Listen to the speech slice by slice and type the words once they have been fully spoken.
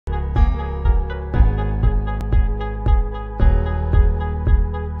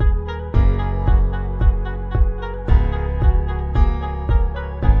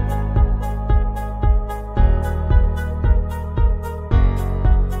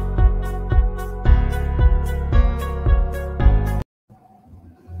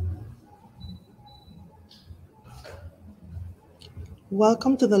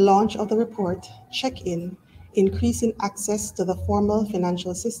Welcome to the launch of the report, Check-in, Increasing Access to the Formal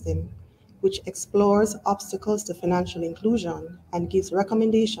Financial System, which explores obstacles to financial inclusion and gives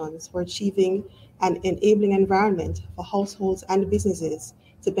recommendations for achieving an enabling environment for households and businesses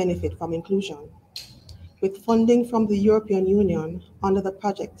to benefit from inclusion. With funding from the European Union under the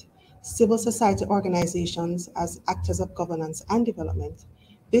project Civil Society Organizations as Actors of Governance and Development,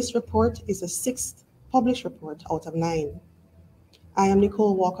 this report is the 6th published report out of 9. I am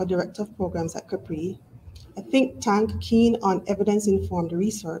Nicole Walker, Director of Programs at CAPRI, a think tank keen on evidence-informed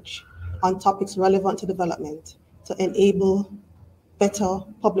research on topics relevant to development to enable better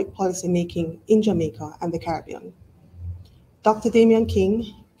public policy making in Jamaica and the Caribbean. Dr. Damian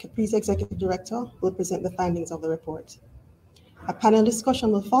King, CAPRI's Executive Director, will present the findings of the report. A panel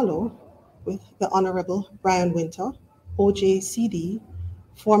discussion will follow with the Honorable Brian Winter, OJCD,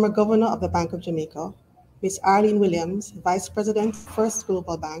 former Governor of the Bank of Jamaica, Ms. Arlene Williams, Vice President, First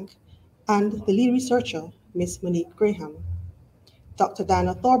Global Bank, and the lead researcher, Ms. Monique Graham. Dr.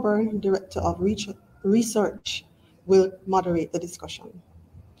 Diana Thorburn, Director of Research, will moderate the discussion.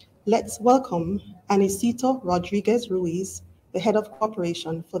 Let's welcome Anicito Rodriguez Ruiz, the Head of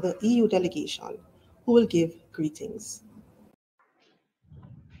Cooperation for the EU delegation, who will give greetings.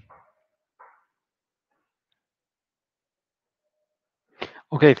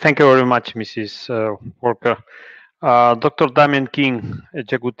 Okay, thank you very much, Mrs. Walker. Dr. Damian King,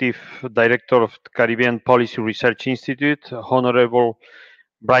 Executive Director of the Caribbean Policy Research Institute, Honorable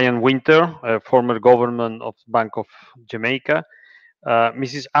Brian Winter, former Governor of the Bank of Jamaica,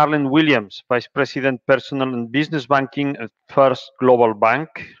 Mrs. Arlene Williams, Vice President, Personal and Business Banking at First Global Bank.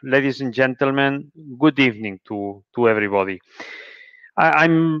 Ladies and gentlemen, good evening to everybody.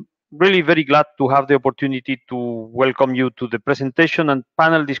 I'm really very glad to have the opportunity to welcome you to the presentation and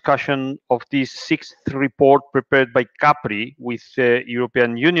panel discussion of this 6th report prepared by CAPRI with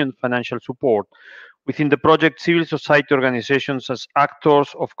European Union financial support within the project Civil Society Organizations as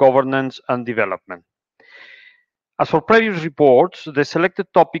Actors of Governance and Development. As for previous reports, the selected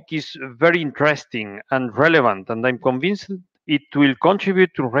topic is very interesting and relevant, and I'm convinced it will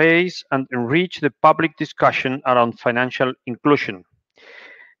contribute to raise and enrich the public discussion around financial inclusion.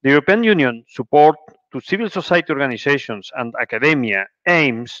 The European Union support to civil society organizations and academia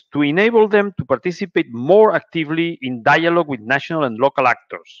aims to enable them to participate more actively in dialogue with national and local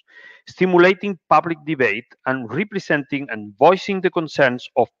actors, stimulating public debate and representing and voicing the concerns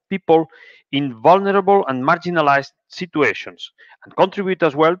of people in vulnerable and marginalized situations, and contribute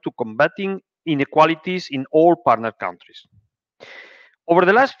as well to combating inequalities in all partner countries. Over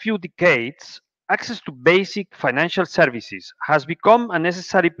the last few decades, access to basic financial services has become a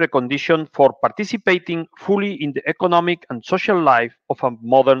necessary precondition for participating fully in the economic and social life of a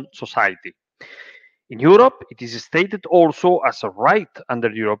modern society. In Europe, it is stated also as a right under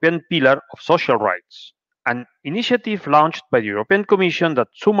the European Pillar of Social Rights, an initiative launched by the European Commission that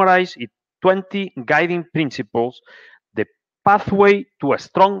summarizes its 20 guiding principles, the pathway to a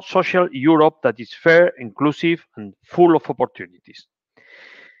strong social Europe that is fair, inclusive, and full of opportunities.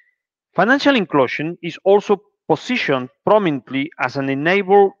 Financial inclusion is also positioned prominently as an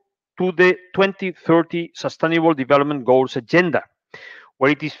enabler to the 2030 Sustainable Development Goals agenda,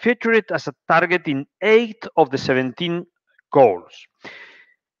 where it is featured as a target in 8 of the 17 goals.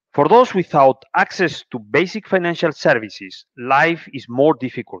 For those without access to basic financial services, life is more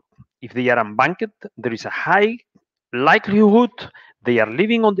difficult. If they are unbanked, there is a high likelihood they are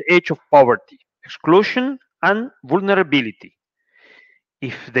living on the edge of poverty, exclusion, and vulnerability.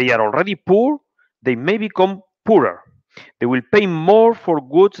 If they are already poor, they may become poorer. They will pay more for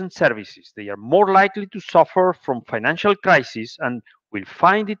goods and services. They are more likely to suffer from financial crises and will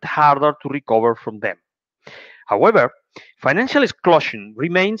find it harder to recover from them. However, financial exclusion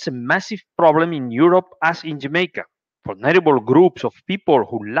remains a massive problem in Europe as in Jamaica. Vulnerable groups of people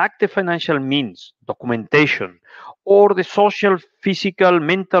who lack the financial means, documentation, or the social, physical,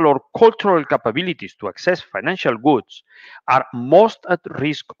 mental, or cultural capabilities to access financial goods are most at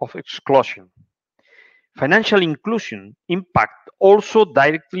risk of exclusion. Financial inclusion impacts also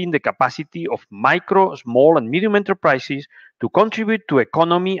directly in the capacity of micro, small, and medium enterprises to contribute to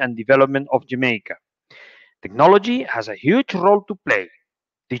economy and development of Jamaica. Technology has a huge role to play.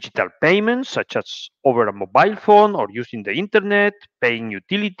 Digital payments, such as over a mobile phone or using the internet, paying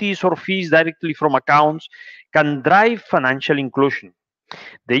utilities or fees directly from accounts, can drive financial inclusion.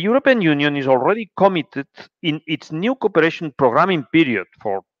 The European Union is already committed in its new cooperation programming period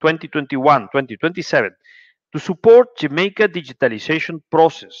for 2021-2027 to support Jamaica digitalization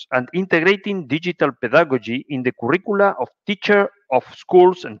process and integrating digital pedagogy in the curricula of teachers of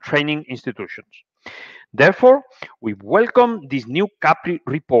schools and training institutions. Therefore, we welcome this new CAPRI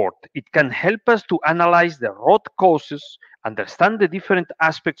report. It can help us to analyze the root causes, understand the different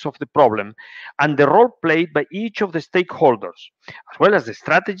aspects of the problem, and the role played by each of the stakeholders, as well as the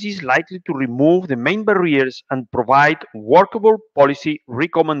strategies likely to remove the main barriers and provide workable policy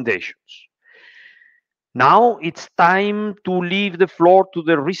recommendations. Now it's time to leave the floor to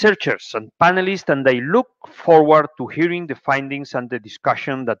the researchers and panelists, and I look forward to hearing the findings and the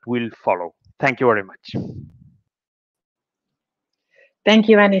discussion that will follow. Thank you very much. Thank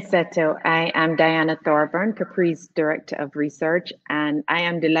you, Aniceto. I am Diana Thorburn, CAPRI's Director of Research, and I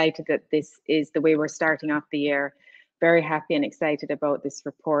am delighted that this is the way we're starting off the year. Very happy and excited about this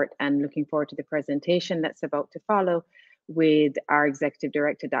report and looking forward to the presentation that's about to follow with our Executive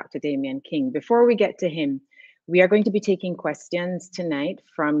Director, Dr. Damien King. Before we get to him, we are going to be taking questions tonight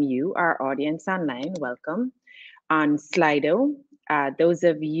from you, our audience online. Welcome. On Slido. Those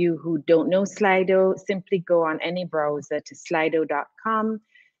of you who don't know Slido, simply go on any browser to slido.com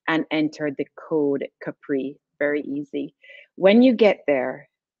and enter the code CAPRI. Very easy. When you get there,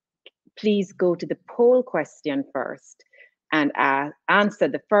 please go to the poll question first and answer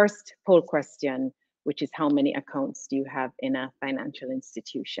the first poll question, which is how many accounts do you have in a financial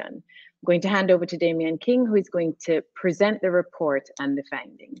institution? I'm going to hand over to Damien King, who is going to present the report and the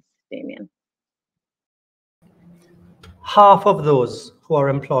findings. Damien. Half of those who are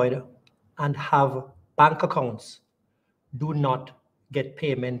employed and have bank accounts do not get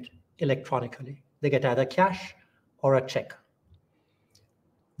payment electronically. They get either cash or a check.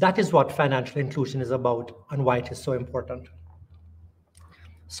 That is what financial inclusion is about and why it is so important.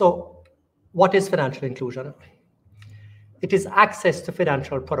 So, what is financial inclusion? It is access to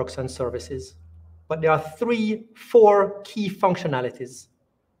financial products and services, but there are four key functionalities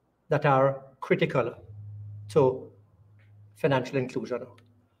that are critical to financial inclusion.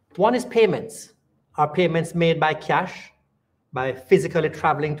 One is payments. Are payments made by cash, by physically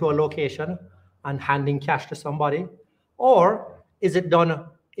traveling to a location and handing cash to somebody? Or is it done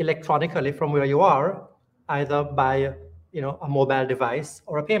electronically from where you are, either by a mobile device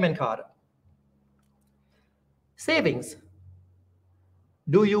or a payment card? Savings.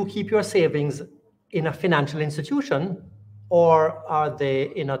 Do you keep your savings in a financial institution or are they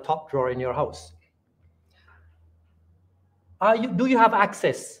in a top drawer in your house? Do you have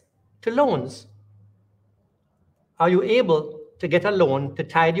access to loans? Are you able to get a loan to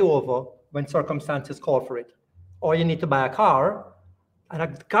tide you over when circumstances call for it? Or you need to buy a car,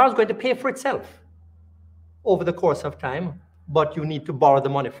 and the car is going to pay for itself over the course of time, but you need to borrow the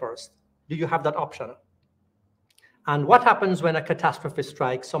money first. Do you have that option? And what happens when a catastrophe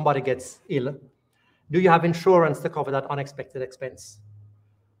strikes, somebody gets ill? Do you have insurance to cover that unexpected expense?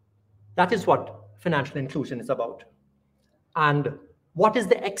 That is what financial inclusion is about. And what is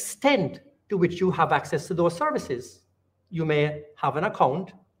the extent to which you have access to those services? You may have an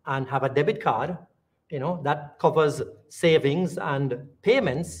account and have a debit card, that covers savings and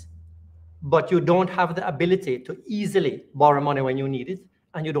payments, but you don't have the ability to easily borrow money when you need it,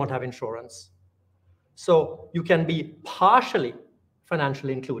 and you don't have insurance. So you can be partially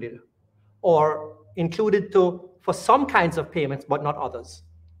financially included or included for some kinds of payments, but not others.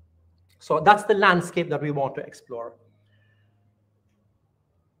 So that's the landscape that we want to explore.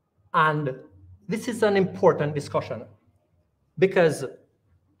 And this is an important discussion because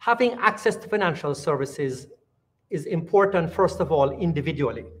having access to financial services is important, first of all,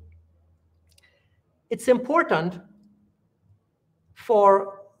 individually. It's important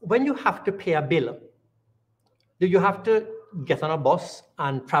for when you have to pay a bill. Do you have to get on a bus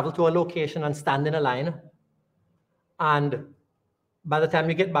and travel to a location and stand in a line? And by the time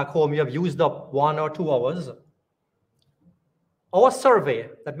you get back home, you have used up 1 or 2 hours. Our survey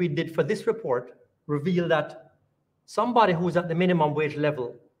that we did for this report revealed that somebody who's at the minimum wage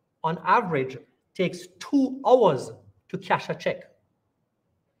level, on average, takes 2 hours to cash a check.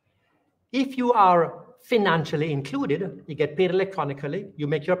 If you are financially included, you get paid electronically, you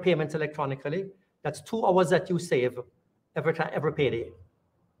make your payments electronically, that's 2 hours that you save every payday.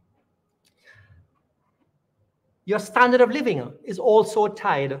 Your standard of living is also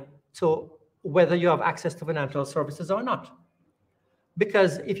tied to whether you have access to financial services or not.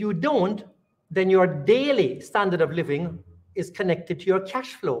 Because if you don't, then your daily standard of living is connected to your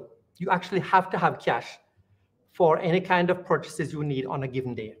cash flow. You actually have to have cash for any kind of purchases you need on a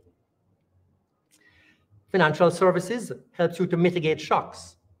given day. Financial services helps you to mitigate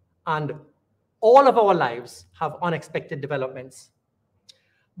shocks. And all of our lives have unexpected developments.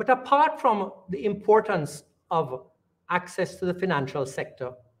 But apart from the importance of access to the financial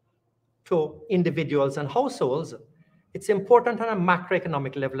sector to individuals and households, it's important on a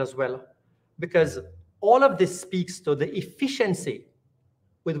macroeconomic level as well, because all of this speaks to the efficiency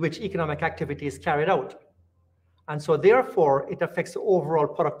with which economic activity is carried out. And so therefore, it affects the overall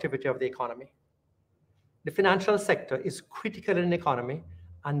productivity of the economy. The financial sector is critical in the economy,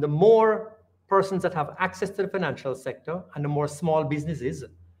 and the more persons that have access to the financial sector and the more small businesses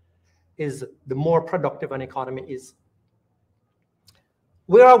is, the more productive an economy is.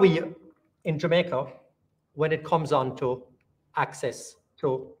 Where are we in Jamaica when it comes on to access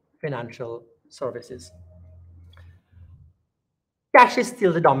to financial services? Cash is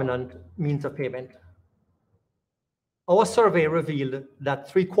still the dominant means of payment. Our survey revealed that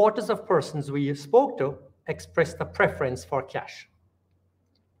 3/4 of persons we spoke to expressed a preference for cash.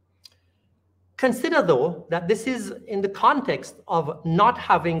 Consider, though, that this is in the context of not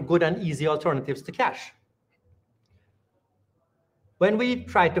having good and easy alternatives to cash. When we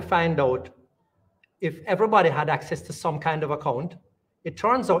tried to find out if everybody had access to some kind of account, it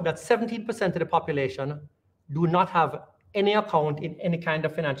turns out that 17% of the population do not have any account in any kind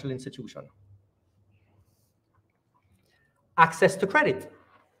of financial institution. Access to credit.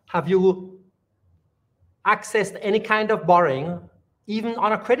 Have you accessed any kind of borrowing, even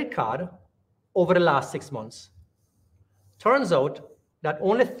on a credit card, over the last 6 months? Turns out that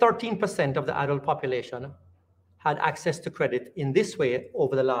only 13% of the adult population had access to credit in this way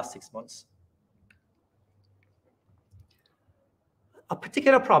over the last 6 months. A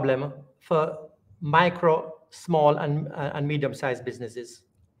particular problem for micro, small, and medium-sized businesses,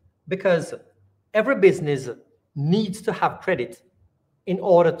 because every business needs to have credit in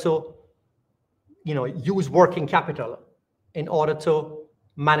order to use working capital, in order to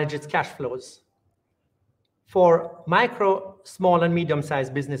manage its cash flows. For micro, small, and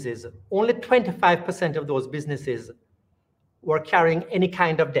medium-sized businesses, only 25% of those businesses were carrying any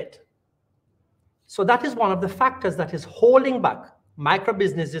kind of debt. So that is one of the factors that is holding back micro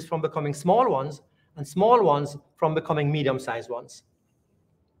businesses from becoming small ones and small ones from becoming medium-sized ones.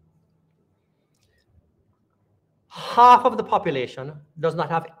 Half of the population does not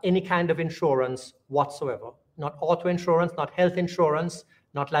have any kind of insurance whatsoever. Not auto insurance, not health insurance,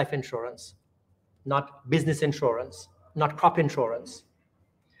 not life insurance, not business insurance, not crop insurance.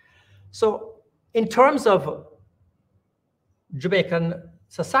 So in terms of Jamaican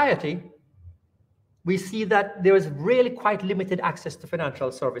society, we see that there is really quite limited access to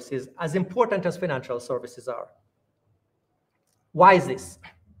financial services, as important as financial services are. Why is this?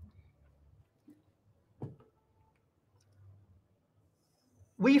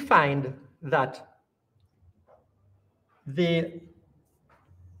 We find that the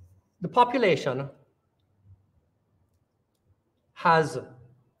population has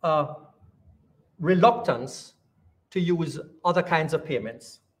a reluctance to use other kinds of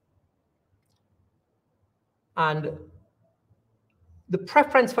payments. And the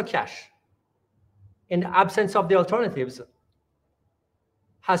preference for cash in the absence of the alternatives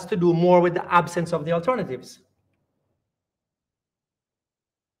has to do more with the absence of the alternatives.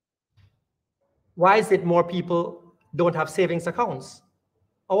 Why is it more people don't have savings accounts?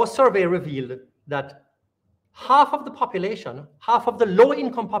 Our survey revealed that half of the population, half of the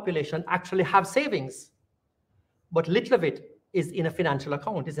low-income population actually have savings, but little of it is in a financial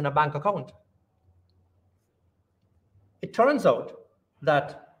account, is in a bank account. It turns out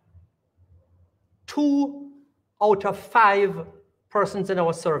that 2 out of 5 persons in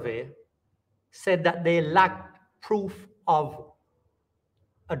our survey said that they lacked proof of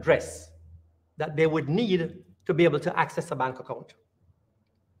address that they would need to be able to access a bank account.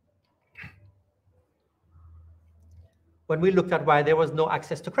 When we looked at why there was no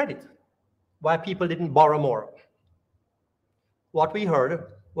access to credit, why people didn't borrow more, what we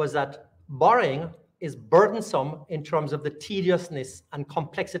heard was that borrowing is burdensome in terms of the tediousness and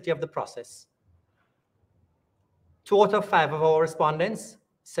complexity of the process. 2 out of 5 of our respondents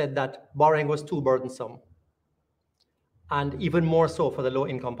said that borrowing was too burdensome, and even more so for the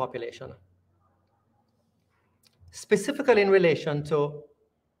low-income population. Specifically in relation to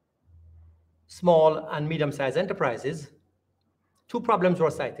small and medium-sized enterprises, 2 problems were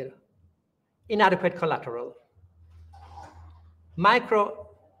cited. Inadequate collateral. Micro,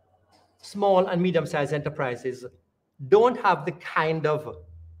 small, and medium-sized enterprises don't have the kind of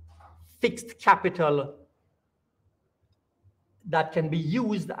fixed capital that can be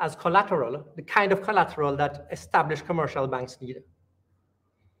used as collateral, the kind of collateral that established commercial banks need.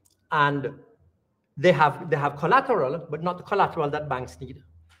 And they have collateral, but not the collateral that banks need.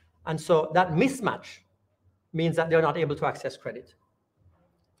 And so that mismatch means that they're not able to access credit.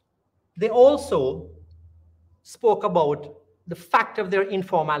 They also spoke about the fact of their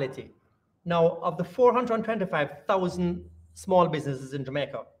informality. Now, of the 425,000 small businesses in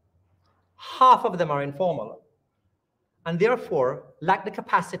Jamaica, half of them are informal, and therefore lack the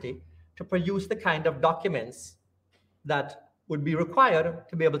capacity to produce the kind of documents that would be required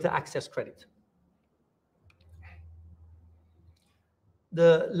to be able to access credit.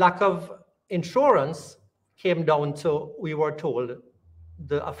 The lack of insurance came down to, we were told,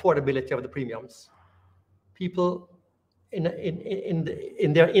 the affordability of the premiums. People in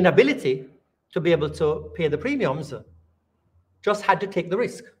their inability to be able to pay the premiums just had to take the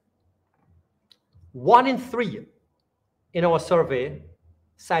risk. 1 in 3 in our survey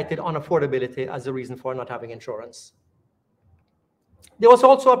cited unaffordability as a reason for not having insurance. There was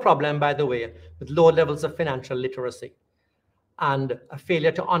also a problem, by the way, with low levels of financial literacy and a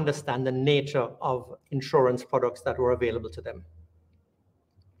failure to understand the nature of insurance products that were available to them.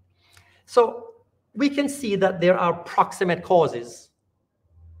 So we can see that there are proximate causes,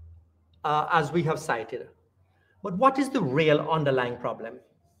 as we have cited. But what is the real underlying problem?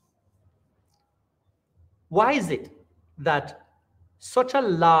 Why is it that such a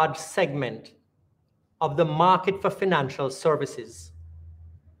large segment of the market for financial services,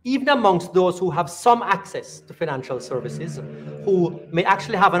 even amongst those who have some access to financial services, who may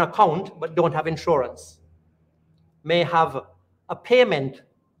actually have an account but don't have insurance, may have a payment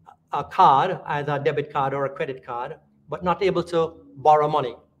card, either a debit card or a credit card, but not able to borrow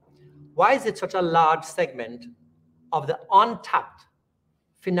money? Why is it such a large segment of the untapped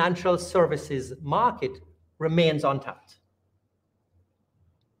financial services market remains untapped?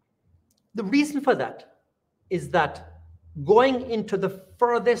 The reason for that is that going into the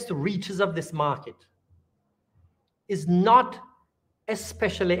furthest reaches of this market is not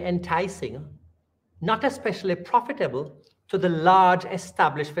especially enticing, not especially profitable to the large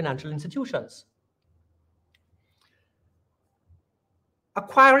established financial institutions.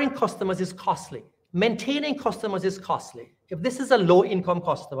 Acquiring customers is costly. Maintaining customers is costly. If this is a low-income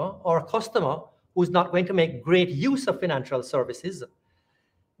customer or a customer who's not going to make great use of financial services,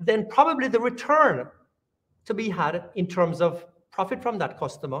 then probably the return to be had in terms of profit from that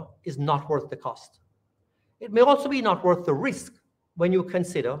customer is not worth the cost. It may also be not worth the risk when you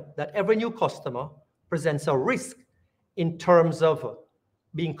consider that every new customer presents a risk in terms of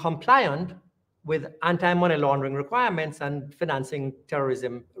being compliant with anti-money laundering requirements and financing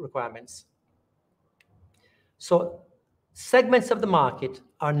terrorism requirements. So segments of the market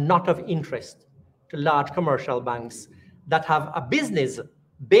are not of interest to large commercial banks that have a business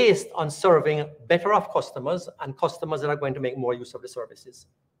based on serving better off customers and customers that are going to make more use of the services.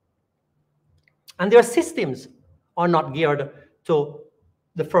 And their systems are not geared to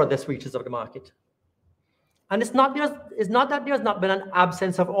the furthest reaches of the market. And it's not that there's not been an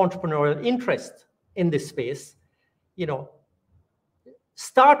absence of entrepreneurial interest in this space. You know,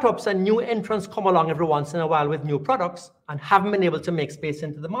 startups and new entrants come along every once in a while with new products and haven't been able to make space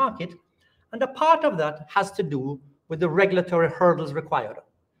into the market. And a part of that has to do with the regulatory hurdles required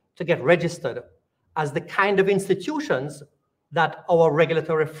to get registered as the kind of institutions that our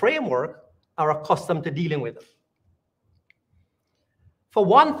regulatory framework are accustomed to dealing with. For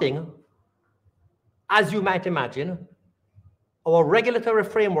one thing, as you might imagine, our regulatory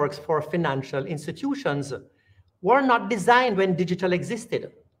frameworks for financial institutions were not designed when digital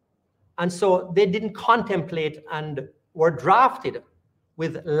existed. And so they didn't contemplate and were drafted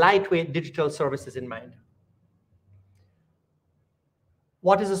with lightweight digital services in mind.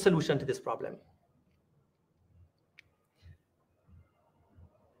 What is the solution to this problem?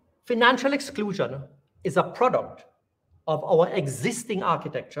 Financial exclusion is a product of our existing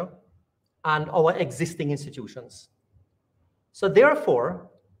architecture and our existing institutions. So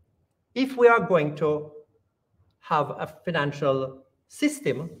therefore, if we are going to have a financial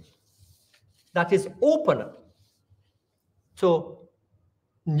system that is open to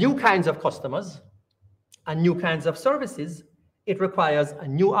new kinds of customers and new kinds of services, it requires a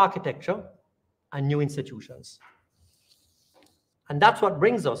new architecture and new institutions. And that's what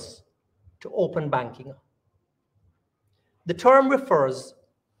brings us to open banking. The term refers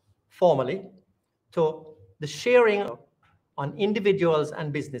formally to the sharing on individuals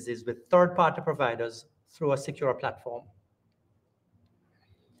and businesses with third-party providers through a secure platform.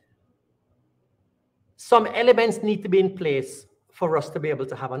 Some elements need to be in place for us to be able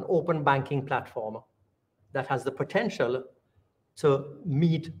to have an open banking platform that has the potential to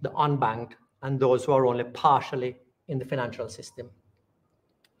meet the unbanked and those who are only partially in the financial system.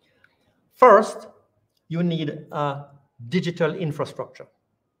 First, you need a digital infrastructure.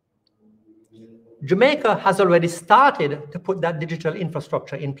 Jamaica has already started to put that digital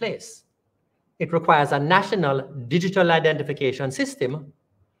infrastructure in place. It requires a national digital identification system,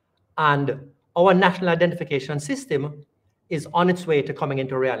 and our national identification system is on its way to coming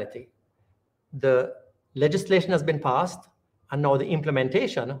into reality. The legislation has been passed, and now the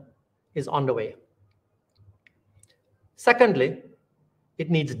implementation is underway. Secondly, it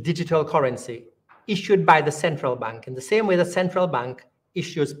needs digital currency issued by the central bank. In the same way the central bank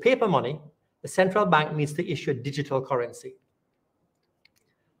issues paper money, the central bank needs to issue digital currency,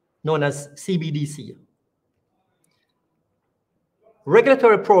 known as CBDC.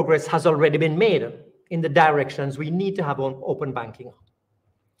 Regulatory progress has already been made in the directions we need to have on open banking.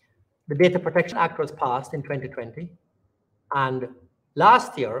 The Data Protection Act was passed in 2020, and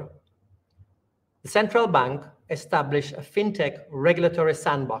last year, the central bank established a fintech regulatory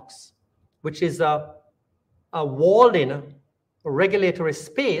sandbox, which is a walled-in regulatory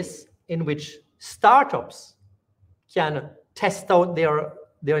space in which startups can test out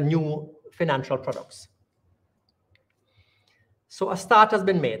their new financial products. So a start has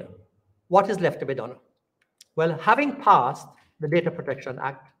been made. What is left to be done? Well, having passed the Data Protection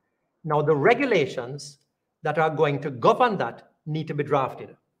Act, now the regulations that are going to govern that need to be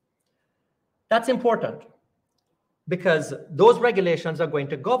drafted. That's important because those regulations are going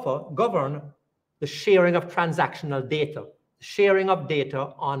to govern the sharing of transactional data, sharing of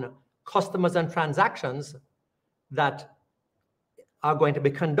data on customers and transactions that are going to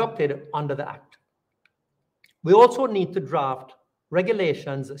be conducted under the Act. We also need to draft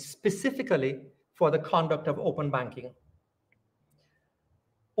regulations specifically for the conduct of open banking.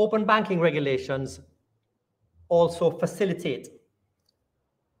 Open banking regulations also facilitate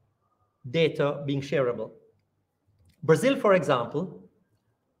data being shareable. Brazil, for example,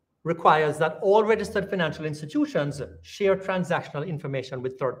 requires that all registered financial institutions share transactional information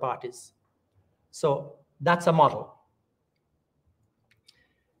with third parties. So that's a model.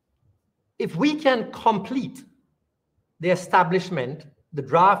 If we can complete the establishment, the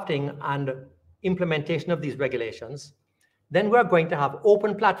drafting and implementation of these regulations, then we're going to have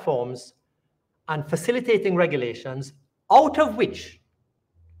open platforms and facilitating regulations, out of which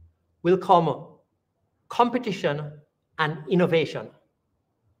will come competition and innovation.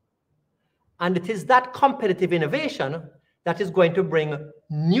 And it is that competitive innovation that is going to bring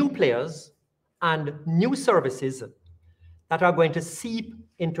new players and new services that are going to seep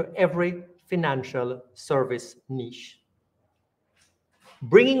into every financial service niche.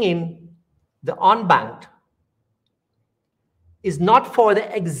 Bringing in the unbanked is not for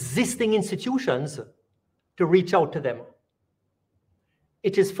the existing institutions to reach out to them.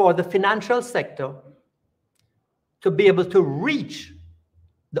 It is for the financial sector to be able to reach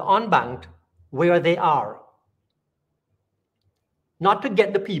the unbanked where they are. Not to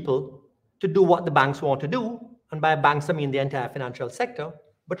get the people to do what the banks want to do, and by banks I mean the entire financial sector,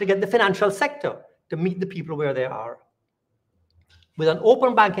 but to get the financial sector to meet the people where they are. With an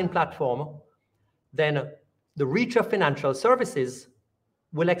open banking platform, then the reach of financial services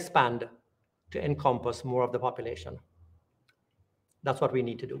will expand to encompass more of the population. That's what we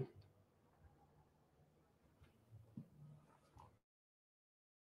need to do.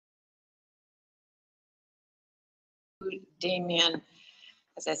 Damien,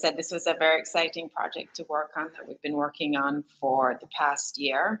 as I said, this was a very exciting project to work on that we've been working on for the past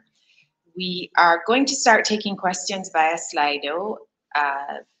year. We are going to start taking questions via Slido.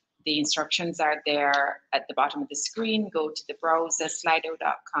 The instructions are there at the bottom of the screen. Go to the browser,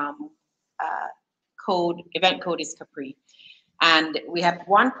 slido.com. Event code is CAPRI. And we have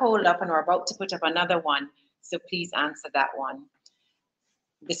one poll up and we're about to put up another one. So please answer that one.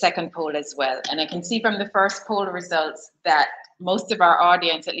 The second poll as well. And I can see from the first poll results that most of our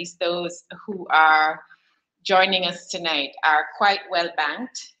audience, at least those who are joining us tonight, are quite well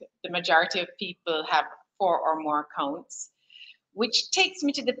banked. The majority of people have 4 or more accounts, which takes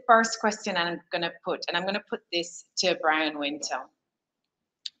me to the first question I'm going to put this to Brian Winter.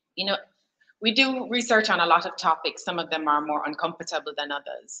 You know, we do research on a lot of topics. Some of them are more uncomfortable than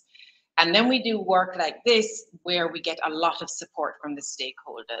others. And then we do work like this where we get a lot of support from the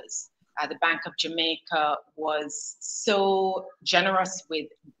stakeholders. The Bank of Jamaica was so generous with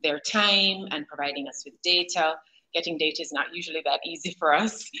their time and providing us with data. Getting data is not usually that easy for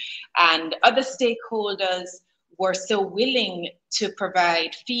us. And other stakeholders were so willing to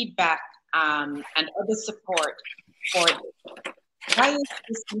provide feedback and other support for this. Why is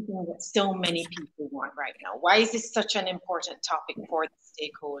this something that so many people want right now? Why is this such an important topic for the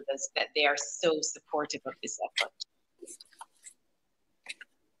stakeholders that they are so supportive of this effort?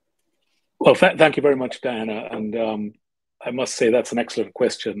 Well, thank you very much, Diana. And I must say that's an excellent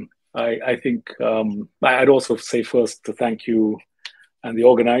question. I think I'd also say first to thank you and the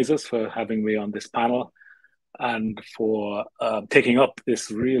organizers for having me on this panel and for taking up this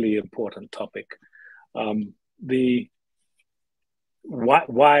really important topic.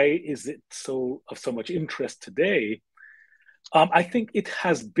 why is it of so much interest today? I think it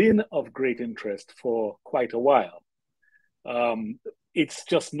has been of great interest for quite a while. It's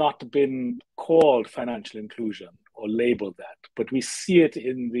just not been called financial inclusion or labeled that, but we see it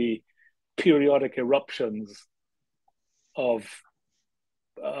in the periodic eruptions of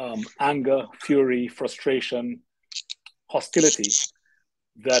anger, fury, frustration, hostility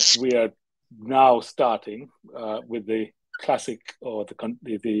that we are now starting with the classic or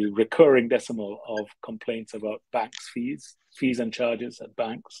the recurring decimal of complaints about banks' fees and charges at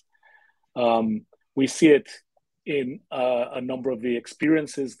banks. We see it in a number of the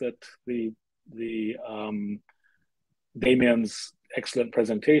experiences that Damien's excellent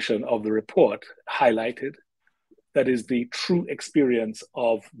presentation of the report highlighted. That is the true experience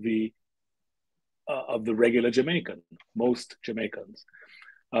of the regular Jamaican, most Jamaicans.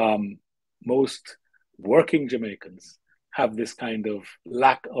 Most working Jamaicans have this kind of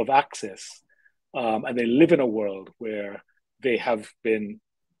lack of access, and they live in a world where they have been,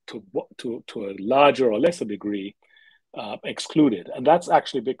 to a larger or lesser degree, excluded, and that's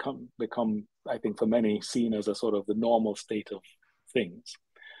actually become, I think, for many, seen as a sort of the normal state of things.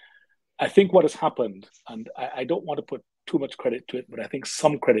 I think what has happened, and I don't want to put too much credit to it, but I think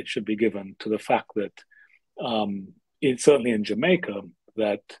some credit should be given to the fact that, certainly in Jamaica,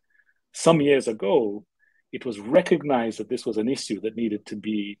 that some years ago, it was recognized that this was an issue that needed to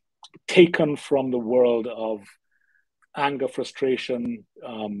be taken from the world of anger, frustration,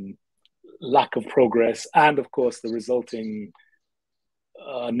 lack of progress, and of course the resulting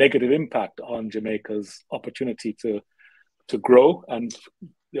negative impact on Jamaica's opportunity to grow and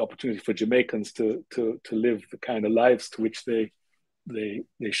the opportunity for Jamaicans to live the kind of lives to which they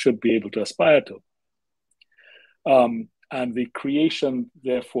should be able to aspire to. And the creation,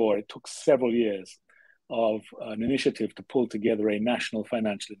 therefore, it took several years of an initiative to pull together a national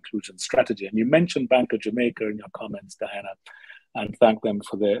financial inclusion strategy. And you mentioned Bank of Jamaica in your comments, Diana, and thank them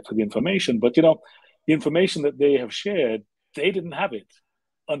for the information. But the information that they have shared, they didn't have it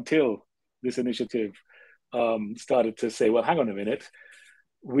until this initiative started to say, well, hang on a minute,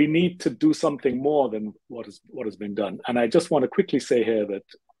 we need to do something more than what has been done. And I just want to quickly say here that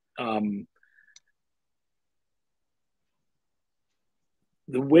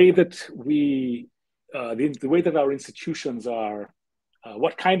the way that the way that our institutions are,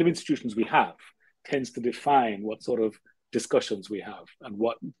 what kind of institutions we have, tends to define what sort of discussions we have and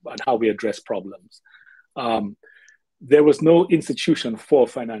how we address problems. There was no institution for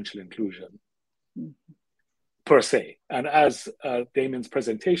financial inclusion per se, and as Damien's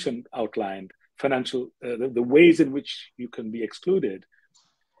presentation outlined, the ways in which you can be excluded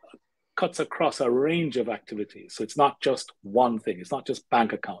cuts across a range of activities. So it's not just one thing. It's not just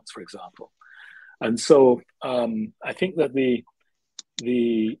bank accounts, for example. And so I think that the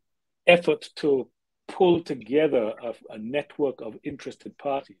effort to pull together a network of interested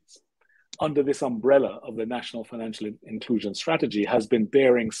parties under this umbrella of the National Financial Inclusion Strategy has been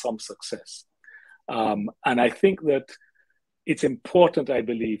bearing some success. And I think that it's important, I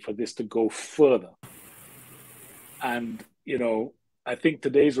believe, for this to go further. And, I think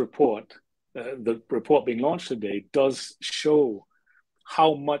today's report, the report being launched today, does show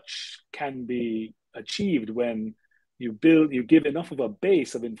how much can be achieved when you give enough of a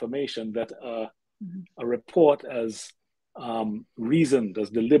base of information that a report as reasoned,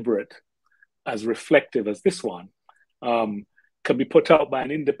 as deliberate, as reflective as this one can be put out by an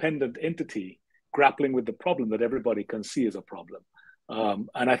independent entity grappling with the problem that everybody can see as a problem.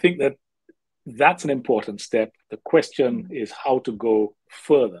 And I think that that's an important step. The question is how to go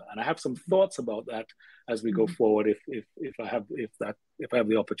further. And I have some thoughts about that as we go forward, if I have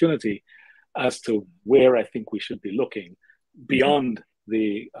the opportunity, as to where I think we should be looking beyond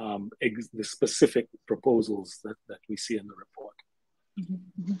the specific proposals that we see in the report.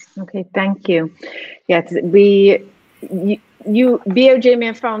 Okay, thank you. Yes, BOJ may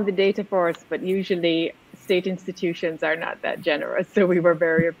have found the data for us, but usually state institutions are not that generous, so we were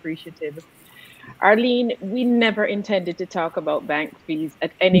very appreciative. Arlene, we never intended to talk about bank fees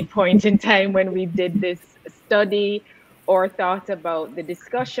at any point in time when we did this study or thought about the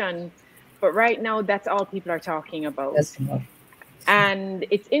discussion, but right now that's all people are talking about. And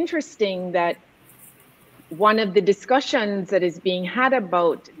it's interesting that one of the discussions that is being had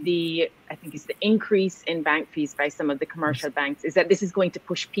about I think it's the increase in bank fees by some of the commercial banks, is that this is going to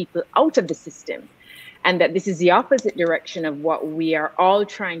push people out of the system, and that this is the opposite direction of what we are all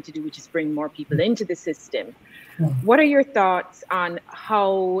trying to do, which is bring more people into the system. What are your thoughts on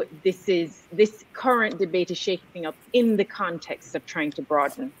how this current debate is shaping up in the context of trying to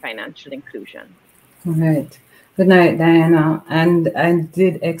broaden financial inclusion? All right. Good night, Diana. And I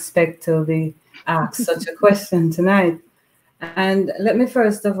did expect to be asked such a question tonight. And let me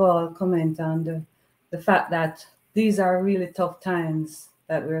first of all comment on the fact that these are really tough times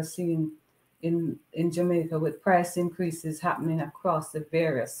that we're seeing in Jamaica, with price increases happening across the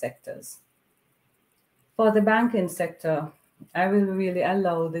various sectors. For the banking sector, I will really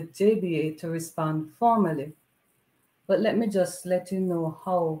allow the JBA to respond formally. But let me just let you know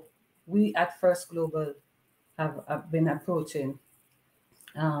how we at First Global have been approaching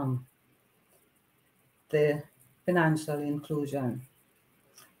the financial inclusion.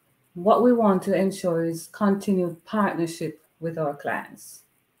 What we want to ensure is continued partnership with our clients.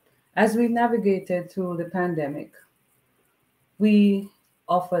 As we navigated through the pandemic, we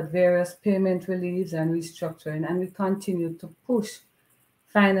offered various payment reliefs and restructuring, and we continue to push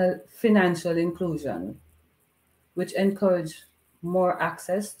financial inclusion, which encourage more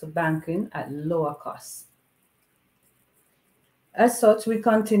access to banking at lower costs. As such, we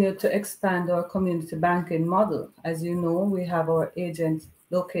continue to expand our community banking model. As you know, we have our agent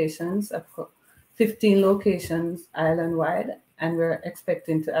locations, 15 locations island-wide, and we're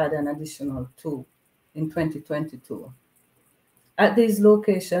expecting to add an additional 2 in 2022. At these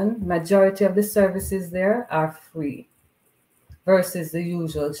locations, majority of the services there are free versus the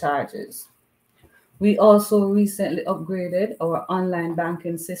usual charges. We also recently upgraded our online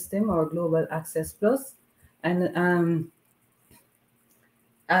banking system, our Global Access Plus, and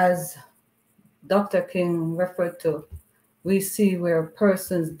as Dr. King referred to, we see where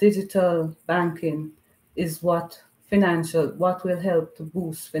persons' digital banking is what will help to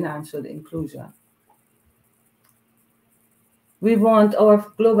boost financial inclusion. We want our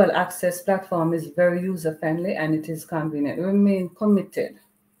Global Access platform is very user-friendly and it is convenient. We remain committed,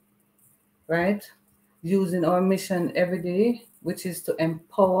 right? Using our mission every day, which is to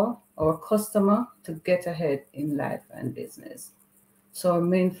empower our customer to get ahead in life and business. So our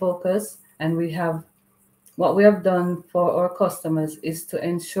main focus, and what we have done for our customers is to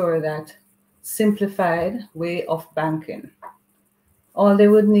ensure that simplified way of banking. All they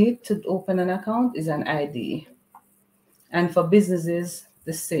would need to open an account is an ID. And for businesses,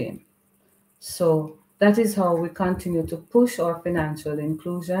 the same. So that is how we continue to push our financial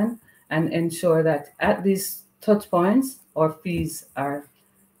inclusion and ensure that at these touch points, our fees are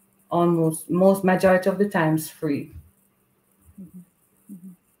majority of the times free.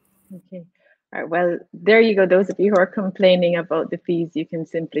 Okay. All right. Well, there you go. Those of you who are complaining about the fees, you can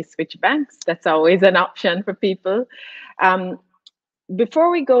simply switch banks. That's always an option for people. Before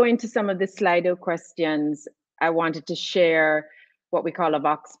we go into some of the Slido questions, I wanted to share what we call a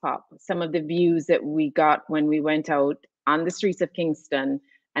vox pop, some of the views that we got when we went out on the streets of Kingston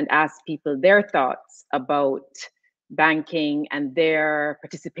and asked people their thoughts about banking and their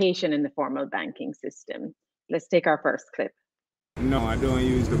participation in the formal banking system. Let's take our first clip. No, I don't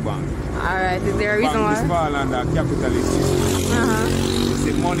use the bank. All right, is there a reason why? Bank is fall under capitalist system. You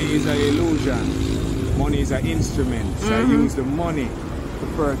see, money is an illusion. Money is an instrument. So I use the money to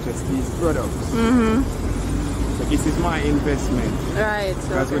purchase these products. So this is my investment. Right.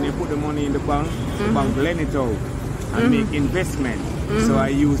 Because when you put the money in the bank lend it out and make investment. So I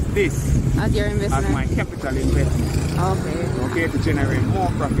use this as your investment, as my capital investment. Okay, to generate more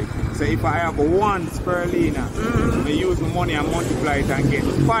profit. So if I have 1 sterling, I use the money and multiply it and get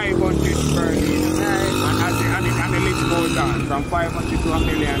 500 sterling. And the list goes on from 500 to $1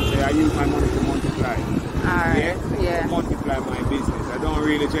 million. So I use my money to multiply. To multiply my business. I don't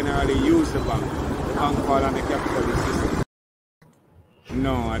really generally use the bank. The bank fall on the capitalist system.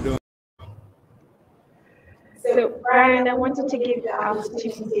 No, I don't. So, Brian, I wanted to give the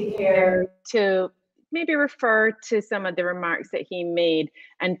opportunity here to maybe refer to some of the remarks that he made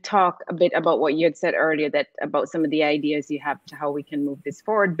and talk a bit about what you had said earlier, that about some of the ideas you have to how we can move this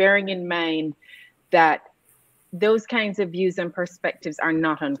forward, bearing in mind that those kinds of views and perspectives are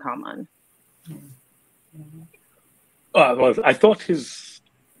not uncommon. Well, I thought his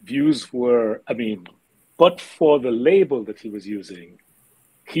views were, but for the label that he was using,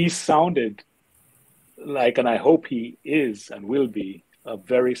 he sounded like, and I hope he is and will be, a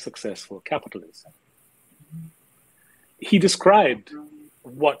very successful capitalist. He described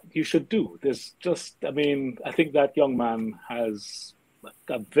what you should do. There's just, I think that young man has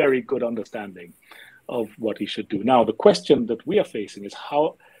a very good understanding of what he should do. Now, the question that we are facing is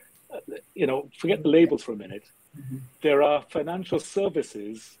how, forget the labels for a minute. There are financial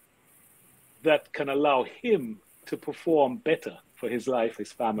services that can allow him to perform better for his life,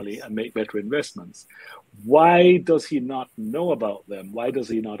 his family, and make better investments. Why does he not know about them? Why does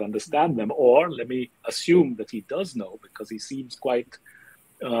he not understand them? Or let me assume that he does know, because he seems quite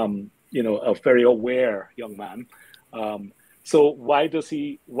a very aware young man. So why does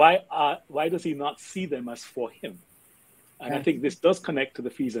he not see them as for him? And I think this does connect to the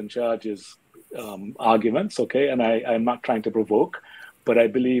fees and charges arguments, okay? And I'm not trying to provoke, but I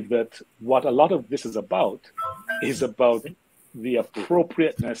believe that what a lot of this is about the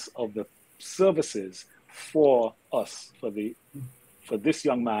appropriateness of the services for us, for this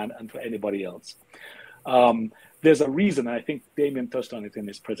young man and for anybody else. There's a reason, I think Damien touched on it in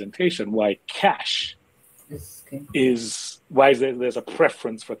his presentation, why cash why there's a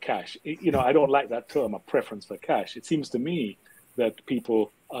preference for cash. I don't like that term, a preference for cash. It seems to me that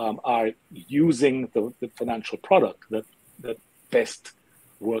people are using the financial product that best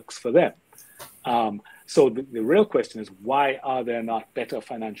works for them. So the real question is, why are there not better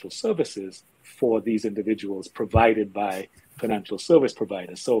financial services for these individuals provided by financial service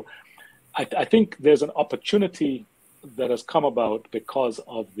providers? So I think there's an opportunity that has come about because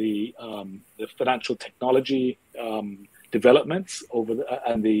of the financial technology developments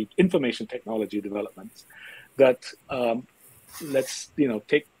and the information technology developments that let's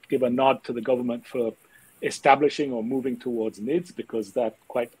give a nod to the government for establishing or moving towards NIDS, because that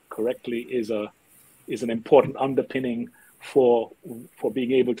quite correctly is an important underpinning for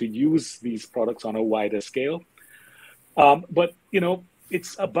being able to use these products on a wider scale. But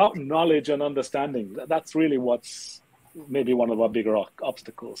it's about knowledge and understanding. That's really what's maybe one of our bigger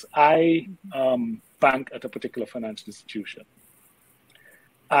obstacles. I bank at a particular financial institution.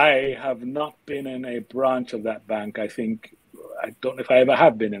 I have not been in a branch of that bank. I don't know if I ever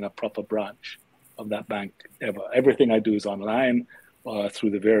have been in a proper branch of that bank ever. Everything I do is online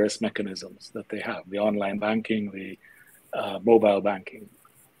through the various mechanisms that they have, the online banking, the mobile banking.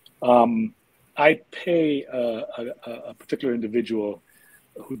 I pay a particular individual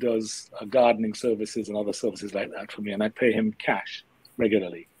who does gardening services and other services like that for me, and I pay him cash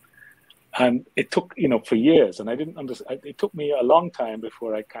regularly. And it took, for years, and I didn't understand. It took me a long time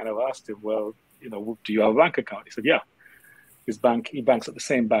before I kind of asked him, well, do you have a bank account? He said, yeah. He banks at the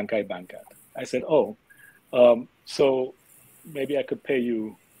same bank I bank at. I said, oh, so maybe I could pay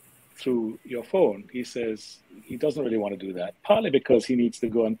you through your phone. He says he doesn't really want to do that, partly because he needs to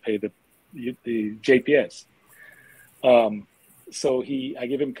go and pay the JPS. So I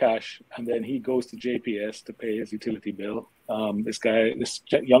give him cash, and then he goes to JPS to pay his utility bill. This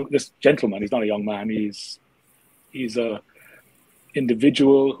gentleman, he's not a young man. He's a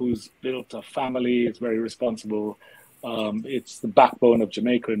individual who's built a family. Is very responsible. It's the backbone of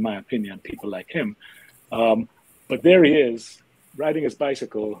Jamaica, in my opinion. People like him. But there he is, riding his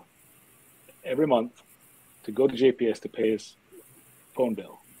bicycle every month to go to JPS to pay his phone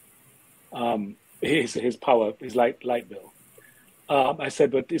bill, his light bill. I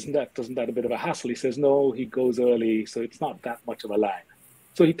said, but isn't that a bit of a hassle? He says, no, he goes early, so it's not that much of a line.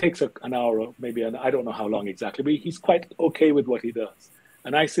 So he takes an hour, maybe I don't know how long exactly, but he's quite okay with what he does.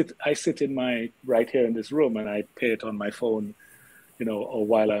 And I sit in right here in this room, and I pay it on my phone, or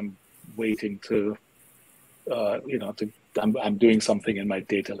while I'm waiting to, I'm doing something in my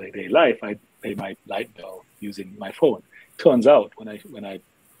day-to-day life. I pay my light bill using my phone. Turns out when I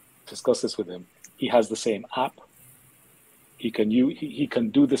discuss this with him, he has the same app. He can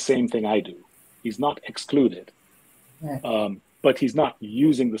do the same thing I do. He's not excluded, but he's not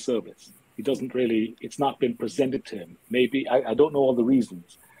using the service. He doesn't really. It's not been presented to him. Maybe I don't know all the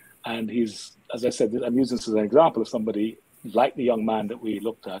reasons. And he's, as I said, I'm using this as an example of somebody like the young man that we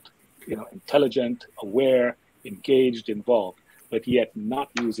looked at, intelligent, aware, engaged, involved, but yet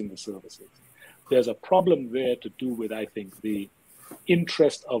not using the services. There's a problem there to do with, I think, the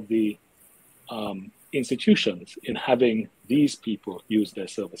interest of the institutions in having these people use their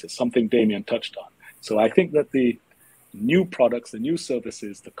services, something Damien touched on. So I think that the new products, the new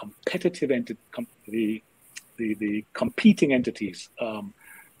services, the competitive the competing entities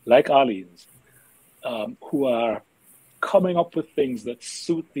like Arlene's, who are coming up with things that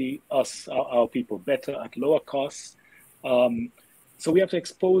suit our people better at lower costs. So we have to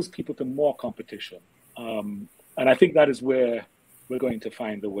expose people to more competition. And I think that is where we're going to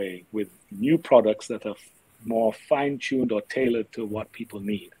find the way, with new products that are more fine-tuned or tailored to what people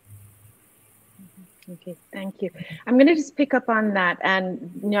need. Okay, thank you. I'm going to just pick up on that.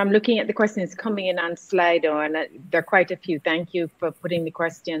 And I'm looking at the questions coming in on Slido, and there are quite a few. Thank you for putting the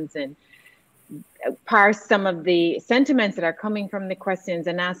questions in. Parse some of the sentiments that are coming from the questions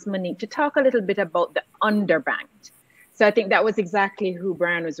and ask Monique to talk a little bit about the underbanked. So I think that was exactly who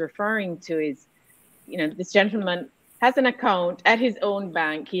Brian was referring to, is, this gentleman has an account at his own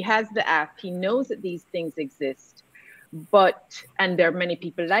bank. He has the app. He knows that these things exist. and there are many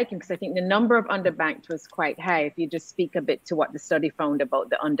people like him, because I think the number of underbanked was quite high. If you just speak a bit to what the study found about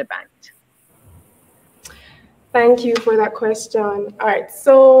the underbanked. Thank you for that question. All right,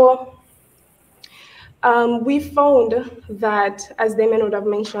 so we found that, as Damon would have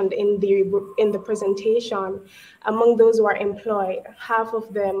mentioned in the presentation, among those who are employed,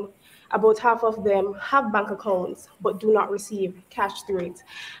 about half of them have bank accounts but do not receive cash through it.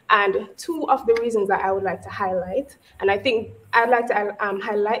 And two of the reasons that I would like to highlight, and I think I'd like to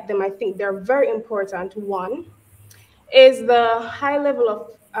highlight them, I think they're very important. One is the high level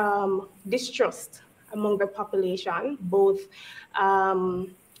of distrust among the population, both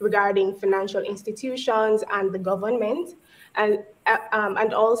regarding financial institutions and the government, and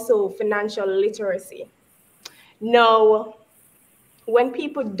also financial literacy. Now, when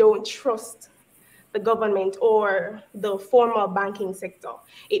people don't trust the government or the formal banking sector,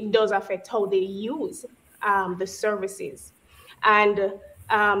 it does affect how they use the services. And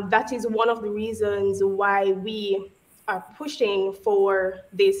that is one of the reasons why we are pushing for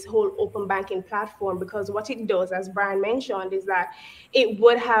this whole open banking platform, because what it does, as Brian mentioned, is that it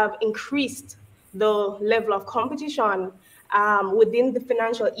would have increased the level of competition within the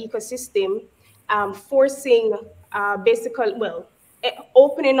financial ecosystem, forcing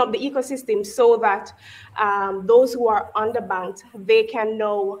opening up the ecosystem so that those who are underbanked, they can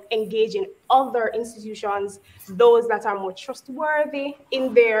now engage in other institutions, those that are more trustworthy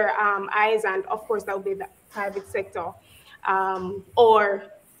in their eyes, and of course that would be the private sector or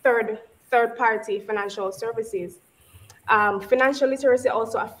third-party financial services. Financial literacy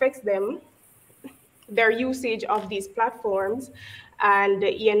also affects them, their usage of these platforms, and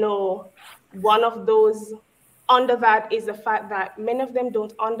one of those under that is the fact that many of them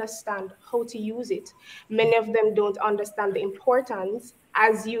don't understand how to use it. Many of them don't understand the importance,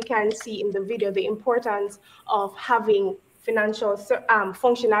 as you can see in the video, the importance of having financial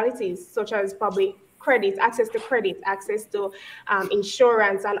functionalities, such as probably credit, access to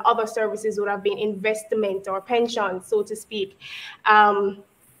insurance and other services, would have been investment or pension, so to speak.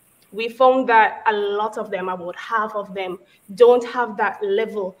 We found that a lot of them, about half of them, don't have that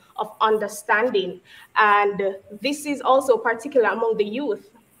level of understanding. And this is also particular among the youth,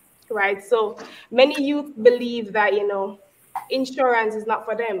 right? So many youth believe that, insurance is not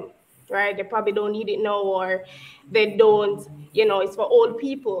for them, right? They probably don't need it now, or they don't, it's for old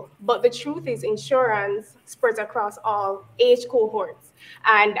people. But the truth is, insurance spreads across all age cohorts.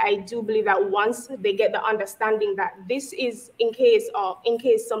 And I do believe that once they get the understanding that this is in case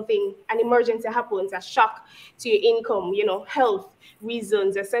something, an emergency happens, a shock to your income, health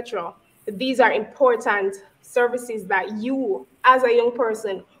reasons, etc. These are important services that you, as a young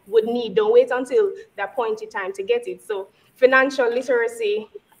person, would need. Don't wait until that point in time to get it. So financial literacy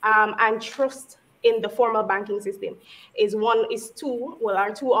and trust in the formal banking system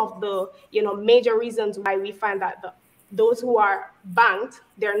are two of the major reasons why we find that those who are banked,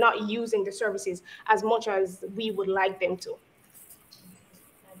 they're not using the services as much as we would like them to.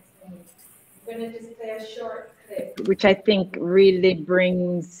 I'm going to just play a short clip, which I think really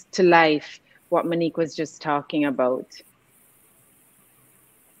brings to life what Monique was just talking about.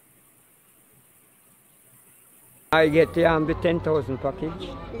 I get the 10,000 package.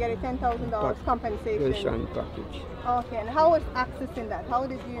 You get a $10,000 compensation package. Okay, and how was accessing that? How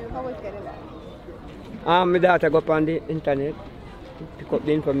was getting that? My daughter go up on the internet, pick up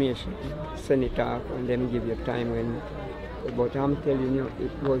the information, send it off, and then give you time when. But I'm telling you,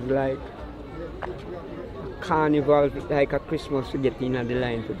 it was like a carnival, like a Christmas to get in the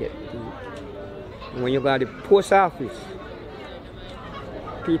line to get to it. And when you go to the post office,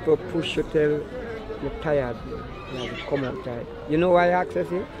 people push you till you're tired, you have to come out tired. You know why I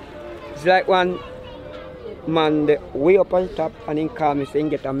access it? It's like one man way up on top, and he call me saying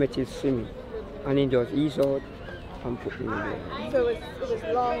get a message to me. And he just ease out and put me in there. So it was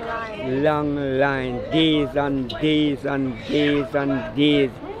long line? Long line, days and days and days and days.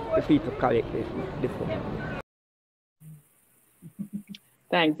 The people collect the phone.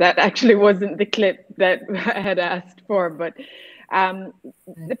 Thanks. That actually wasn't the clip that I had asked for, but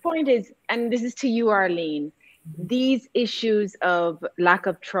the point is, and this is to you, Arlene, these issues of lack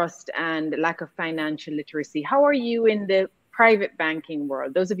of trust and lack of financial literacy, how are you in the private banking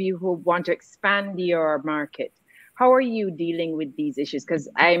world, those of you who want to expand your market, how are you dealing with these issues? Because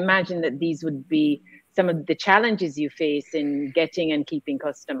I imagine that these would be some of the challenges you face in getting and keeping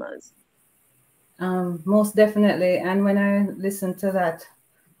customers. Most definitely. And when I listen to that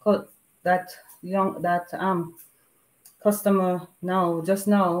customer just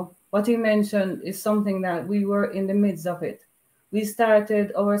now, what he mentioned is something that we were in the midst of it. We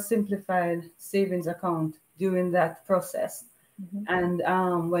started our simplified savings account during that process. And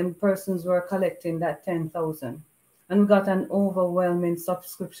when persons were collecting that 10,000, and we got an overwhelming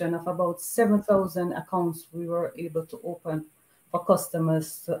subscription of about 7,000 accounts we were able to open for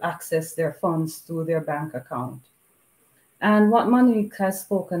customers to access their funds through their bank account. And what Monique has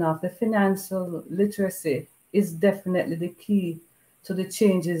spoken of, the financial literacy is definitely the key to the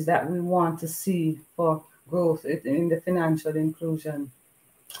changes that we want to see for growth in the financial inclusion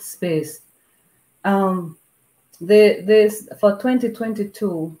space. For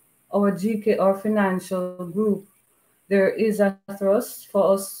 2022, our GK, our financial group, there is a thrust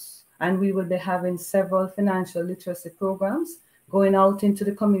for us, and we will be having several financial literacy programs going out into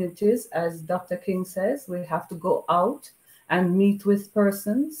the communities. As Dr. King says, we have to go out and meet with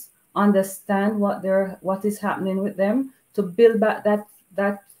persons, understand what is happening with them, to build back that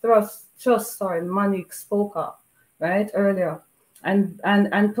trust Monique spoke of, right, earlier. And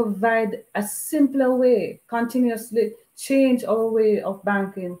provide a simpler way, continuously change our way of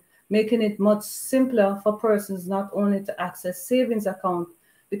banking, making it much simpler for persons not only to access savings account,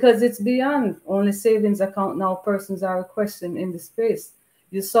 because it's beyond only savings account now. Persons are requesting in the space.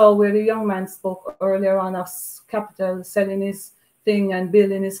 You saw where the young man spoke earlier on of capital, selling his thing and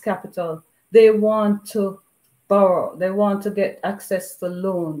building his capital. They want to borrow. They want to get access to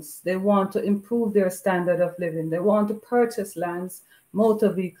loans. They want to improve their standard of living. They want to purchase lands, motor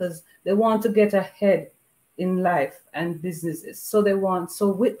vehicles. They want to get ahead in life and businesses. So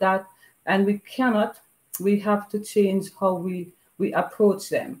with that, and we have to change how we approach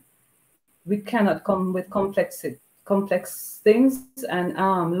them. We cannot come with complex things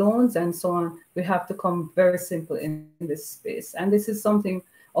and loans and so on. We have to come very simple in this space. And this is something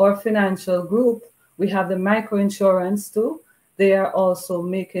our financial group, we have the microinsurance too. They are also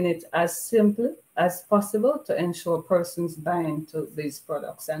making it as simple as possible to ensure persons buying to these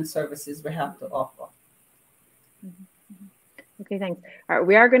products and services we have to offer. Okay, thanks. All right,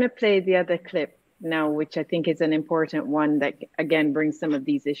 we are going to play the other clip now, which I think is an important one that again brings some of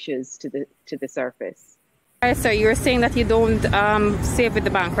these issues to the surface. All right, so you were saying that you don't save with the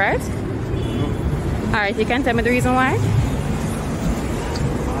bank, right? All right, you can tell me the reason why?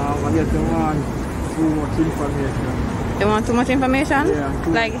 I get too much information. They want too much information? Yeah.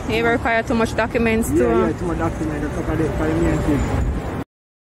 Like they require too much documents to... Yeah, too much documents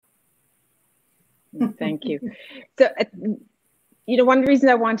Thank you. So, one reason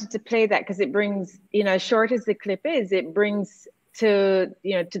I wanted to play that, because it brings, as short as the clip is, it brings to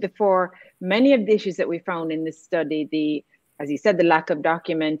the fore many of the issues that we found in this study, as you said, the lack of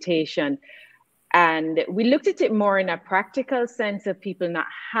documentation. And we looked at it more in a practical sense of people not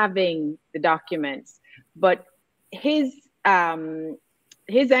having the documents, but his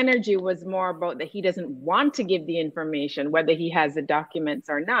energy was more about that he doesn't want to give the information, whether he has the documents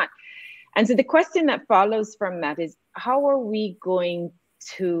or not. And so the question that follows from that is, how are we going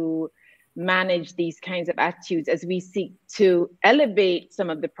to manage these kinds of attitudes as we seek to elevate some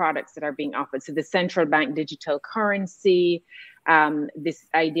of the products that are being offered? So the central bank digital currency, this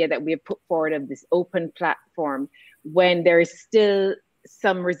idea that we have put forward of this open platform, when there is still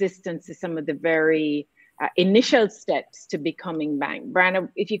some resistance to some of the very initial steps to becoming bank. Brianna,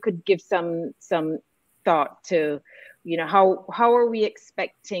 if you could give some thought to, how are we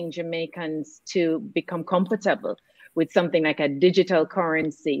expecting Jamaicans to become comfortable with something like a digital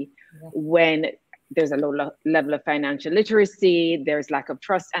currency when there's a low level of financial literacy, there's lack of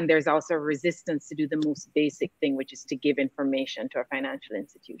trust, and there's also resistance to do the most basic thing, which is to give information to a financial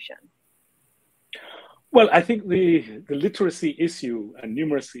institution? Well, I think the literacy issue and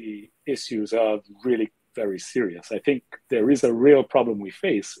numeracy issues are really very serious. I think there is a real problem we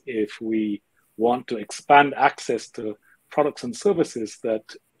face if we want to expand access to products and services that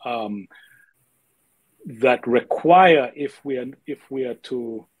that require, if we are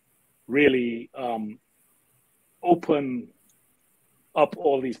to really open up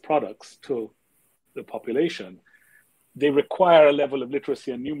all these products to the population, they require a level of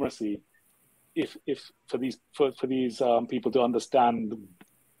literacy and numeracy if for these people to understand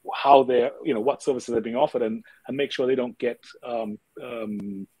how they're, what services are being offered, and make sure they don't get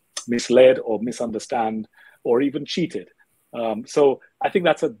misled or misunderstand or even cheated. So I think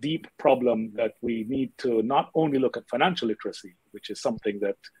that's a deep problem that we need to not only look at financial literacy, which is something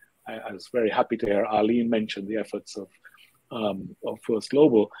that I was very happy to hear Arlene mention the efforts of First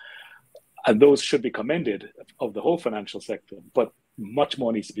Global, and those should be commended, of the whole financial sector, but much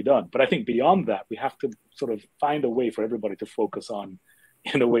more needs to be done. But I think beyond that, we have to sort of find a way for everybody to focus on,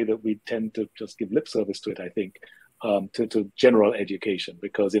 in a way that we tend to just give lip service to it, I think, to general education,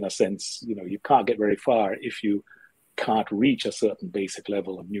 because in a sense, you can't get very far if you can't reach a certain basic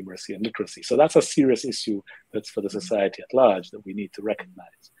level of numeracy and literacy. So that's a serious issue that's for the society at large that we need to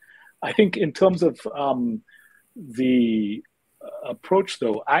recognize. I think in terms of the approach,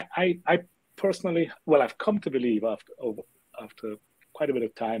 though, I personally, well, I've come to believe after quite a bit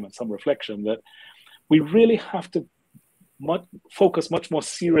of time and some reflection that we really have to focus much more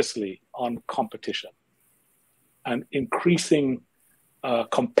seriously on competition and increasing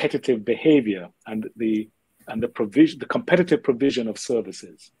competitive behavior and the competitive provision of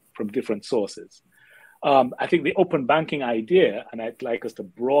services from different sources. I think the open banking idea, and I'd like us to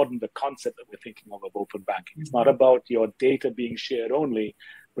broaden the concept that we're thinking of open banking. It's not about your data being shared only,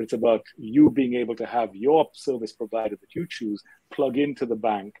 but it's about you being able to have your service provider that you choose plug into the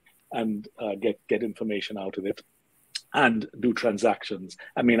bank and get information out of it and do transactions.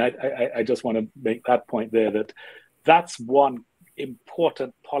 I mean, I just want to make that point there, that that's one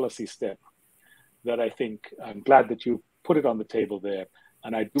important policy step that I think, I'm glad that you put it on the table there.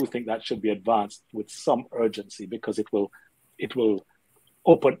 And I do think that should be advanced with some urgency, because it will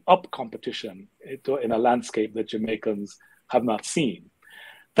open up competition in a landscape that Jamaicans have not seen.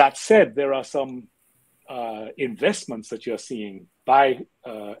 That said, there are some investments that you're seeing by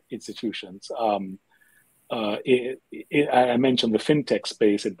institutions. I mentioned the fintech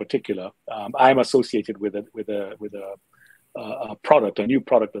space in particular. I'm associated with a product, a new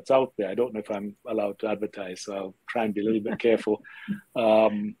product that's out there. I don't know if I'm allowed to advertise, so I'll try and be a little bit careful.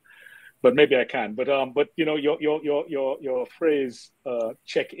 But maybe I can. But you know, your phrase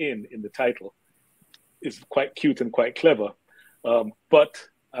 "check in" the title is quite cute and quite clever. But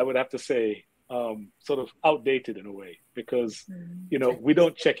I would have to say sort of outdated in a way, because you know, we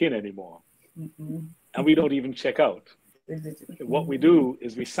don't check in anymore, and we don't even check out. What we do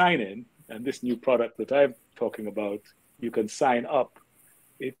is we sign in, and this new product that I'm talking about, you can sign up.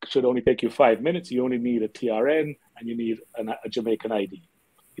 It should only take you 5 minutes. You only need a TRN and you need a Jamaican ID.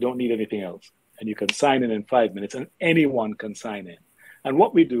 You don't need anything else. And you can sign in 5 minutes, and anyone can sign in. And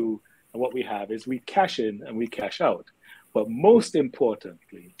what we do and what we have is we cash in and we cash out. But most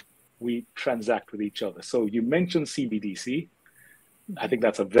importantly, we transact with each other. So you mentioned CBDC. I think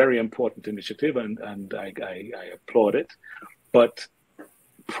that's a very important initiative, and I applaud it. But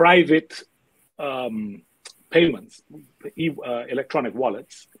private payments, electronic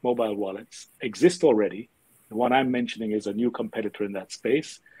wallets, mobile wallets, exist already. The one I'm mentioning is a new competitor in that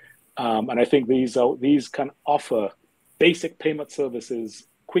space. And I think these can offer basic payment services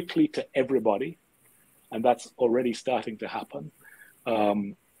quickly to everybody. And that's already starting to happen.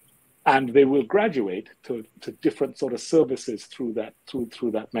 And they will graduate to different sort of services through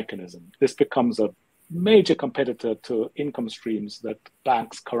that mechanism. This becomes a major competitor to income streams that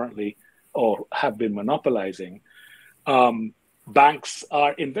banks currently or have been monopolizing. Banks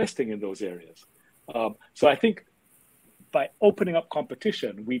are investing in those areas. So I think by opening up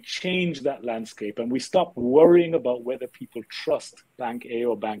competition, we change that landscape and we stop worrying about whether people trust Bank A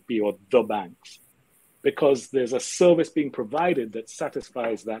or Bank B or the banks, because there's a service being provided that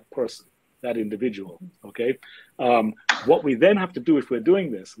satisfies that person, that individual, okay? What we then have to do if we're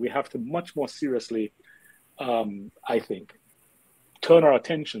doing this, we have to much more seriously, I think, turn our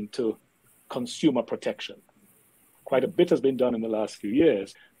attention to consumer protection. Quite a bit has been done in the last few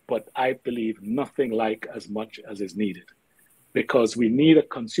years, but I believe nothing like as much as is needed, because we need a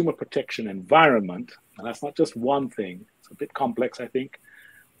consumer protection environment. And that's not just one thing. It's a bit complex, I think,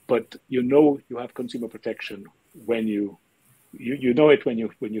 but you know you have consumer protection when you know it when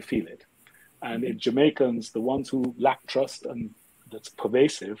you feel it. And in Jamaicans, the ones who lack trust, and that's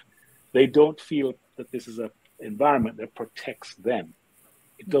pervasive, they don't feel that this is an environment that protects them.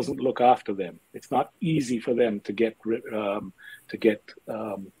 It doesn't look after them. It's not easy for them to get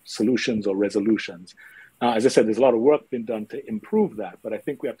solutions or resolutions. Now, as I said, there's a lot of work been done to improve that, but I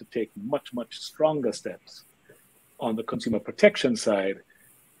think we have to take much, much stronger steps on the consumer protection side,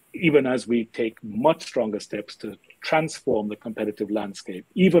 even as we take much stronger steps to transform the competitive landscape,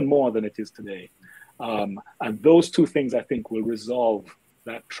 even more than it is today. And those two things, I think, will resolve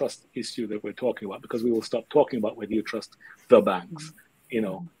that trust issue that we're talking about, because we will stop talking about whether you trust the banks. You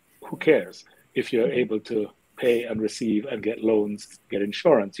know, who cares? If you're able to pay and receive and get loans, get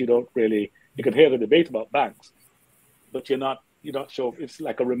insurance, you don't really, you can hear the debate about banks, but you're not sure. It's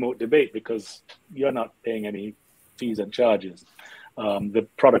like a remote debate because you're not paying any fees and charges. The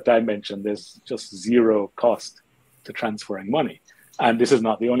product I mentioned, there's just zero cost to transferring money. And this is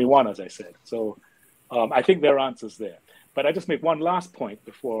not the only one, as I said. So I think there are answers there. But I just make one last point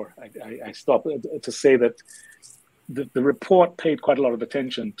before I stop to say that the report paid quite a lot of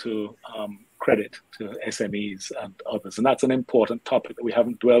attention to credit to SMEs and others. And that's an important topic that we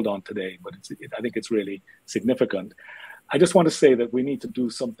haven't dwelled on today, but I think it's really significant. I just want to say that we need to do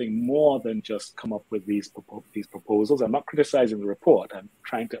something more than just come up with these proposals. I'm not criticizing the report. I'm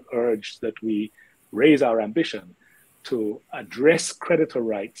trying to urge that we raise our ambition to address creditor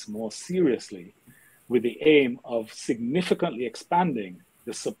rights more seriously, with the aim of significantly expanding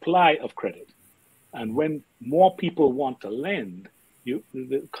the supply of credit. And when more people want to lend,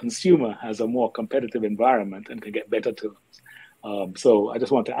 the consumer has a more competitive environment and can get better terms. So I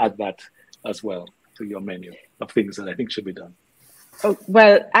just want to add that as well to your menu of things that I think should be done. Oh,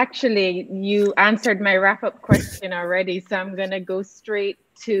 well, actually, you answered my wrap-up question already, so I'm going to go straight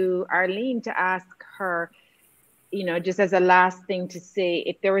to Arlene to ask her, you know, just as a last thing to say,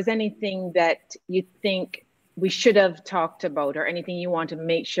 if there was anything that you think we should have talked about, or anything you want to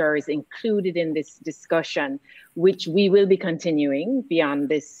make sure is included in this discussion, which we will be continuing beyond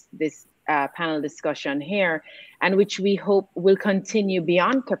this panel discussion here, and which we hope will continue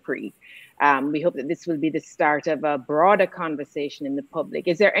beyond CAPRI. We hope that this will be the start of a broader conversation in the public.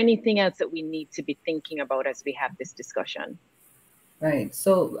 Is there anything else that we need to be thinking about as we have this discussion? Right.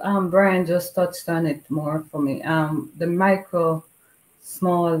 So Brian just touched on it more for me. The micro,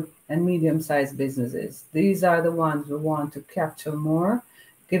 small, and medium-sized businesses. These are the ones we want to capture more,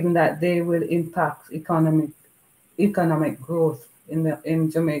 given that they will impact economic growth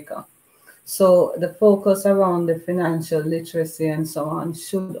in Jamaica. So the focus around the financial literacy and so on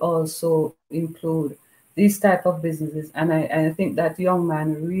should also include these type of businesses. And I think that young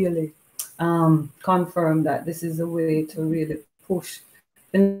man really confirmed that this is a way to really push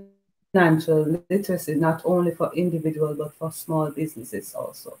financial literacy, not only for individuals, but for small businesses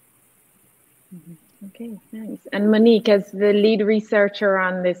also. Okay, thanks. And Monique, as the lead researcher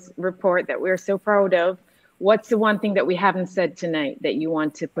on this report that we're so proud of, what's the one thing that we haven't said tonight that you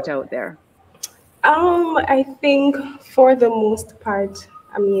want to put out there? I think for the most part,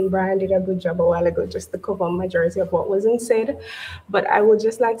 I mean, Brian did a good job a while ago just to cover majority of what wasn't said, but I would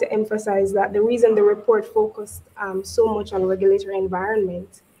just like to emphasize that the reason the report focused so much on regulatory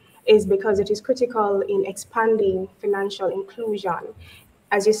environment is because it is critical in expanding financial inclusion.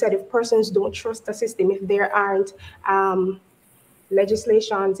 As you said, if persons don't trust the system, if there aren't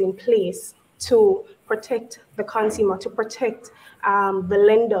legislations in place to protect the consumer, to protect the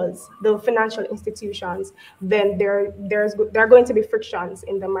lenders, the financial institutions, then there are going to be frictions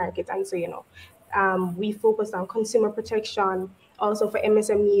in the market. And so, you know, we focused on consumer protection. Also for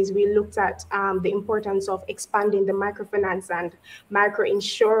MSMEs, we looked at the importance of expanding the microfinance and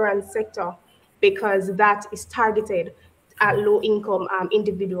microinsurance sector, because that is targeted at low-income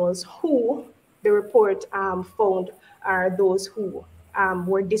individuals who the report found are those who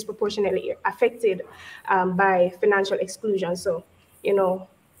were disproportionately affected by financial exclusion. So, you know,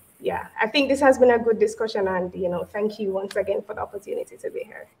 yeah, I think this has been a good discussion, and, you know, thank you once again for the opportunity to be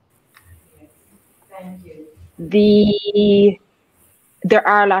here. Thank you. There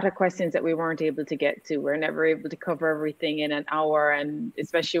are a lot of questions that we weren't able to get to. We're never able to cover everything in an hour, and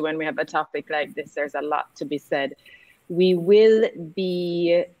especially when we have a topic like this, there's a lot to be said. We will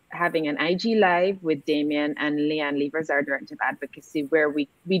be having an IG Live with Damien and Leanne Levers, our Director of Advocacy, where we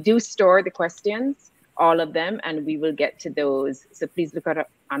do store the questions, all of them, and we will get to those. So please look out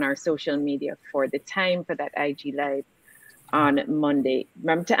on our social media for the time for that IG Live on Monday.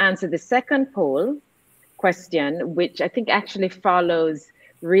 Remember to answer the second poll question, which I think actually follows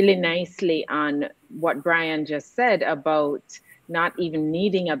really nicely on what Brian just said about not even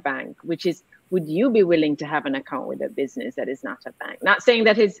needing a bank, which is, would you be willing to have an account with a business that is not a bank? Not saying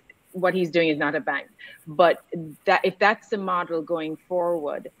that what he's doing is not a bank, but that if that's the model going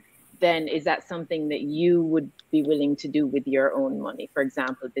forward, then is that something that you would be willing to do with your own money? For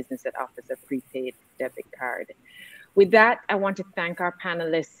example, a business that offers a prepaid debit card. With that, I want to thank our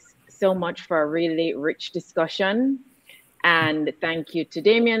panelists so much for a really rich discussion. And thank you to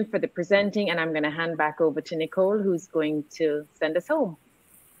Damien for the presenting. And I'm going to hand back over to Nicole, who's going to send us home.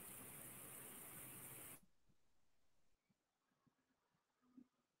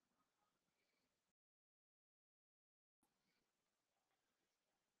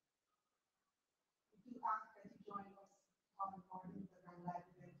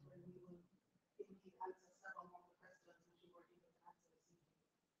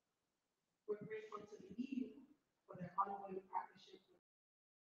 We're grateful to the EU for their ongoing partnership